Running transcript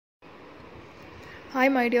Hi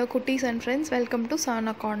my dear cuties and friends, welcome to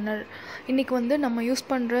Sana Corner. இன்னைக்கு வந்து நம்ம use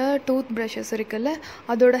பண்ணுற டூத் ப்ரஷஸ் இருக்குல்ல,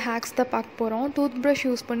 அதோட ஹேக்ஸ் தான் பார்க்க போகிறோம். டூத் ப்ரஷ்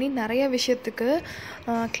யூஸ் பண்ணி நிறைய விஷயத்துக்கு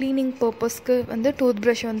க்ளீனிங் பர்பஸ்க்கு வந்து டூத்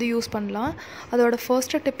ப்ரஷ் வந்து யூஸ் பண்ணலாம். அதோட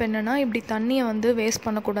ஃபர்ஸ்ட்டு டிப் என்னென்னா, இப்படி தண்ணியை வந்து வேஸ்ட்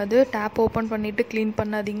பண்ணக்கூடாது. டேப் ஓப்பன் பண்ணிவிட்டு க்ளீன்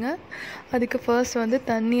பண்ணாதீங்க. அதுக்கு ஃபர்ஸ்ட் வந்து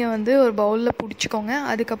தண்ணியை வந்து ஒரு பவுலில் பிடிச்சிக்கோங்க.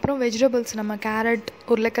 அதுக்கப்புறம் வெஜிடபிள்ஸ் நம்ம கேரட்,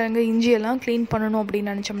 உருளைக்கிழங்கு, இஞ்சி எல்லாம் க்ளீன் பண்ணணும்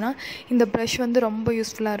அப்படின்னு நினச்சோம்னா இந்த ப்ரஷ் வந்து ரொம்ப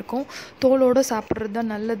யூஸ்ஃபுல்லாக இருக்கும். தோலோடு சாப்பிட்றது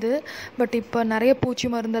தான் நல்லது. பட் இப்போ நிறைய பூச்சி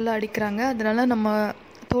மருந்தெல்லாம் அடிக்கிறாங்க, அதனால் நம்ம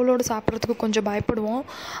தோலோடு சாப்பிட்றதுக்கு கொஞ்சம் பயப்படுவோம்.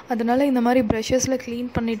 அதனால் இந்த மாதிரி ப்ரஷஸில்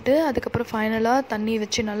க்ளீன் பண்ணிவிட்டு அதுக்கப்புறம் ஃபைனலாக தண்ணி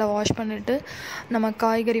வச்சு நல்லா வாஷ் பண்ணிவிட்டு நம்ம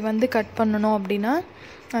காய்கறி வந்து கட் பண்ணணும் அப்படின்னா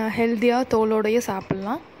ஹெல்த்தியாக தோலோடையே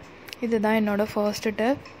சாப்பிட்லாம். இதுதான் என்னோடய ஃபர்ஸ்ட்டு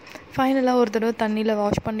டிப். ஃபைனலாக ஒரு தடவை தண்ணியில்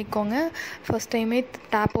வாஷ் பண்ணிக்கோங்க. ஃபஸ்ட் டைமே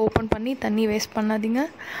டேப் ஓப்பன் பண்ணி தண்ணி வேஸ்ட் பண்ணாதீங்க.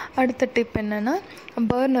 அடுத்த டிப் என்னென்னா,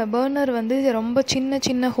 பர்னர் வந்து ரொம்ப சின்ன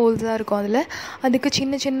சின்ன ஹோல்ஸாக இருக்கும். அதுக்கு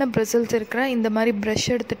சின்ன சின்ன பிரிசில்ஸ் இருக்கிற இந்த மாதிரி ப்ரஷ்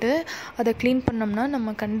எடுத்துகிட்டு அதை க்ளீன் பண்ணோம்னா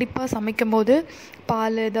நம்ம கண்டிப்பாக சமைக்கும் போது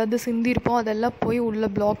பால் ஏதாவது சிந்திருப்போம், அதெல்லாம் போய் உள்ளே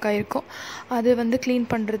பிளாக் ஆகிருக்கும். அது வந்து க்ளீன்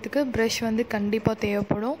பண்ணுறதுக்கு ப்ரஷ் வந்து கண்டிப்பாக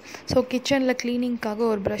தேவைப்படும். ஸோ கிச்சனில் க்ளீனிங்க்காக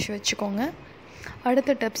ஒரு ப்ரஷ் வச்சுக்கோங்க.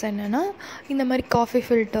 அடுத்த டிப்ஸ் என்னென்னா, இந்த மாதிரி காஃபி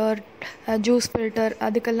ஃபில்டர், ஜூஸ் ஃபில்டர்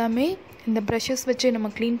அதுக்கெல்லாமே இந்த ப்ரஷஸ் வச்சு நம்ம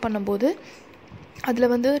க்ளீன் பண்ணும்போது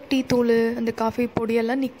அதில் வந்து டீ தூள், அந்த காஃபி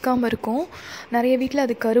பொடியெல்லாம் நிற்காமல் இருக்கும். நிறைய வீட்டில்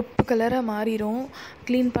அது கருப்பு கலராக மாறிடும்.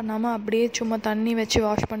 க்ளீன் பண்ணாமல் அப்படியே சும்மா தண்ணி வச்சு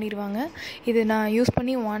வாஷ் பண்ணிடுவாங்க. இது நான் யூஸ்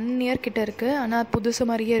பண்ணி 1 year கிட்ட இருக்குது, ஆனால் புதுசு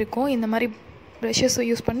மாதிரியே இருக்கும். இந்த மாதிரி ப்ரஷஸை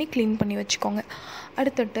யூஸ் பண்ணி க்ளீன் பண்ணி வச்சுக்கோங்க.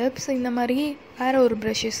 அடுத்த டிப்ஸ், இந்த மாதிரி வேறு ஒரு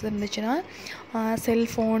ப்ரஷஸ் இருந்துச்சுன்னா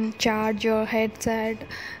செல்ஃபோன், சார்ஜர், ஹெட்செட்,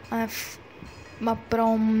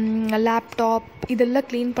 அப்புறம் லேப்டாப் இதெல்லாம்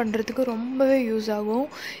க்ளீன் பண்ணுறதுக்கு ரொம்பவே யூஸ் ஆகும்.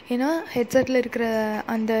 ஏன்னா ஹெட்செட்டில் இருக்கிற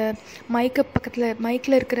அந்த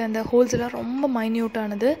மைக்கில் இருக்கிற அந்த ஹோல்ஸ் எல்லாம் ரொம்ப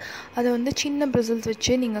மைன்யூட்டானது. அதை வந்து சின்ன பிரிசில்ஸ்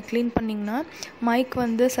வச்சு நீங்கள் க்ளீன் பண்ணிங்கன்னா மைக்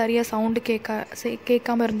வந்து சரியாக சவுண்டு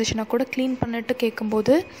கேட்காமல் இருந்துச்சுன்னா கூட க்ளீன் பண்ணிட்டு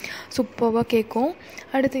கேட்கும்போது சூப்பராக கேட்கும்.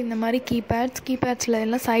 அடுத்து இந்த மாதிரி கீபேட்ஸில்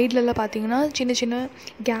எல்லாம் சைட்லலாம் பார்த்தீங்கன்னா சின்ன சின்ன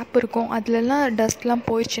கேப் இருக்கும். அதிலெல்லாம் டஸ்ட்லாம்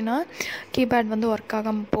போயிடுச்சுன்னா கீபேட் வந்து ஒர்க்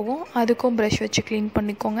ஆகாமல் போகும். அதுக்கும் ப்ரஷ் வச்சு க்ளீன்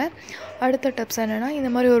பண்ணிக்கோங்க. அடுத்த டிப்ஸ் என்னென்னா, இந்த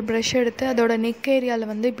மாதிரி ஒரு ப்ரஷ் எடுத்து அதோட நெக்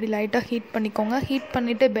ஏரியாவில் வந்து இப்படி லைட்டாக ஹீட் பண்ணிக்கோங்க. ஹீட்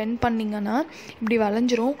பண்ணிவிட்டு பெண்ட் பண்ணிங்கன்னா இப்படி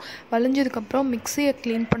வளைஞ்சதுக்கப்புறம் மிக்சியை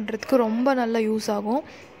க்ளீன் பண்ணுறதுக்கு ரொம்ப நல்லா யூஸ் ஆகும்.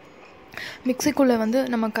 மிக்சிக்குள்ளே வந்து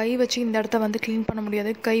நம்ம கை வச்சு இந்த இடத்த வந்து க்ளீன் பண்ண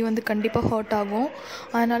முடியாது, கை வந்து கண்டிப்பாக ஹர்ட் ஆகும்.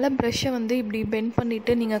 அதனால் ப்ரஷ்ஷை வந்து இப்படி பெண்ட்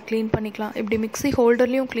பண்ணிவிட்டு நீங்கள் க்ளீன் பண்ணிக்கலாம். இப்படி மிக்சி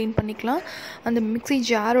ஹோல்டர்லேயும் க்ளீன் பண்ணிக்கலாம், அந்த மிக்சி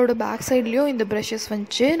ஜாரோட பேக் சைட்லேயும் இந்த ப்ரஷஸ்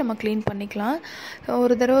வச்சு நம்ம க்ளீன் பண்ணிக்கலாம்.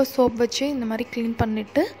 ஒரு தடவை சோப் வச்சு இந்த மாதிரி க்ளீன்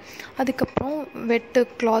பண்ணிவிட்டு அதுக்கப்புறம் வெட்டு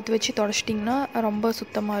கிளாத் வச்சு தொடச்சிட்டிங்கன்னா ரொம்ப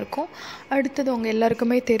சுத்தமாக இருக்கும். அடுத்தது உங்கள்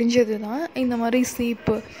எல்லாருக்குமே தெரிஞ்சது தான், இந்த மாதிரி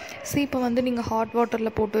சீப்பை வந்து நீங்கள் ஹாட்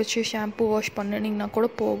வாட்டரில் போட்டு வச்சு ஷாம்பு வாஷ் பண்ணிங்கன்னா கூட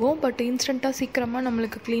போகும். பட் இன்ஸ்டண்ட்டாக சீக்கிரமாக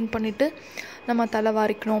நம்மளுக்கு க்ளீன் பண்ணிவிட்டு நம்ம தலை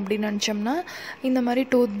வாரிக்கணும் அப்படின்னு நினச்சோம்னா இந்த மாதிரி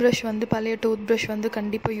டூத் ப்ரஷ் வந்து பழைய டூத் ப்ரஷ் வந்து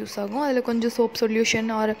கண்டிப்பாக யூஸ் ஆகும். அதில் கொஞ்சம் soap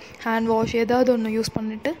solution R hand wash ஏதாவது ஒன்று யூஸ்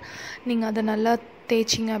பண்ணிவிட்டு நீங்கள் அதை நல்லா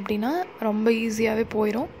தேய்ச்சிங்க அப்படின்னா ரொம்ப ஈஸியாகவே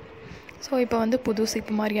போயிடும். ஸோ இப்போ வந்து புது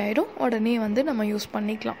சீப்பு மாதிரி ஆயிடும், உடனே வந்து நம்ம யூஸ்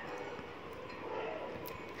பண்ணிக்கலாம்.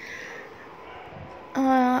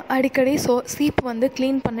 அடிக்கடி சீப்பு வந்து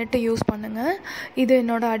க்ளீன் பண்ணிவிட்டு யூஸ் பண்ணுங்கள். இது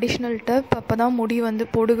என்னோடய அடிஷ்னல் டிப். அப்போ தான் முடி வந்து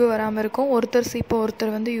பொடுகு வராமல் இருக்கும். ஒருத்தர் சீப்பை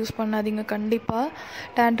ஒருத்தர் வந்து யூஸ் பண்ணாதீங்க, கண்டிப்பாக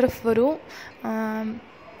டேண்ட்ரஃப் வரும்.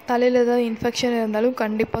 தலையில் ஏதாவது இன்ஃபெக்ஷன் இருந்தாலும்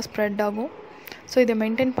கண்டிப்பாக ஸ்ப்ரெட் ஆகும். ஸோ இதை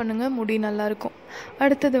மெயின்டைன் பண்ணுங்கள், முடி நல்லாயிருக்கும்.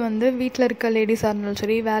 அடுத்தது வந்து வீட்டில் இருக்க லேடிஸாக இருந்தாலும்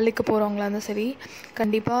சரி, வேலைக்கு போகிறவங்களா இருந்தாலும் சரி,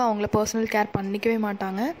 கண்டிப்பாக அவங்கள பர்சனல் கேர் பண்ணிக்கவே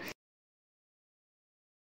மாட்டாங்க.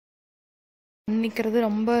 பண்ணிக்கிறது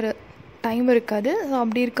ரொம்ப டைம் இருக்காது. ஸோ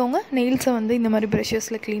அப்படி இருக்கவங்க நெயில்ஸை வந்து இந்த மாதிரி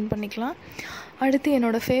ப்ரஷஸில் க்ளீன் பண்ணிக்கலாம். அடுத்து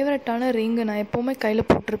என்னோடய ஃபேவரட்டான ரிங்கு நான் எப்போவுமே கையில்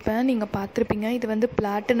போட்டிருப்பேன், நீங்கள் பார்த்துருப்பீங்க. இது வந்து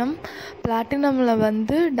பிளாட்டினமில்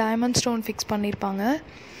வந்து டைமண்ட் ஸ்டோன் ஃபிக்ஸ் பண்ணியிருப்பாங்க.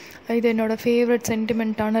 இது என்னோடய ஃபேவரட்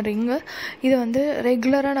சென்டிமெண்ட்டான ரிங்கு. இதை வந்து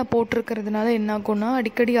ரெகுலராக நான் போட்டிருக்கிறதுனால என்ன ஆகும்னா,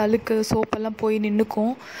 அடிக்கடி அழுக்கு சோப்பெல்லாம் போய்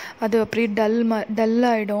நின்றுக்கும். அது அப்படியே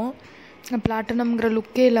டல்லாகிடும், பிளாட்டினம்ங்கிற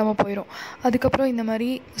லுக்கே இல்லாமல் போயிடும். அதுக்கப்புறம் இந்த மாதிரி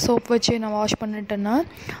சோப் வச்சு நான் வாஷ் பண்ணிட்டேன்னா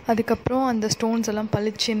அதுக்கப்புறம் அந்த ஸ்டோன்ஸ் எல்லாம்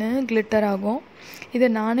பளிச்சுன்னு கிளிட்டர் ஆகும். இதை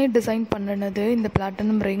நானே டிசைன் பண்ணினது. இந்த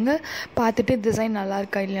பிளாட்டினம் ரிங்கு பார்த்துட்டு டிசைன் நல்லா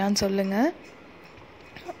இருக்கா இல்லையான்னு சொல்லுங்கள்.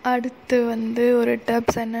 அடுத்து வந்து ஒரு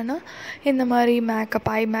டிப்ஸ் என்னென்னா, இந்த மாதிரி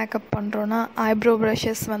ஐ மேக்கப் பண்ணுறோன்னா ஐப்ரோ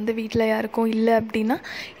ப்ரஷஸ் வந்து வீட்டில் யாருக்கும் இல்லை அப்படின்னா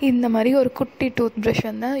இந்த மாதிரி ஒரு குட்டி டூத் ப்ரஷ்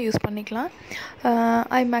வந்து யூஸ் பண்ணிக்கலாம்.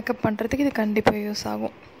 ஐ மேக்கப் பண்ணுறதுக்கு இது கண்டிப்பாக யூஸ்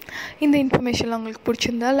ஆகும். இந்த இன்ஃபர்மேஷன்லாம் உங்களுக்கு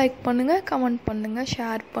பிடிச்சிருந்தா லைக் பண்ணுங்கள், கமெண்ட் பண்ணுங்கள்,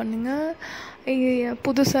 ஷேர் பண்ணுங்கள்.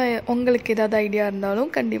 புதுசாக உங்களுக்கு ஏதாவது ஐடியா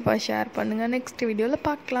இருந்தாலும் கண்டிப்பாக ஷேர் பண்ணுங்கள். நெக்ஸ்ட் வீடியோவில்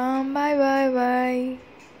பார்க்கலாம். பாய் பாய் பாய்.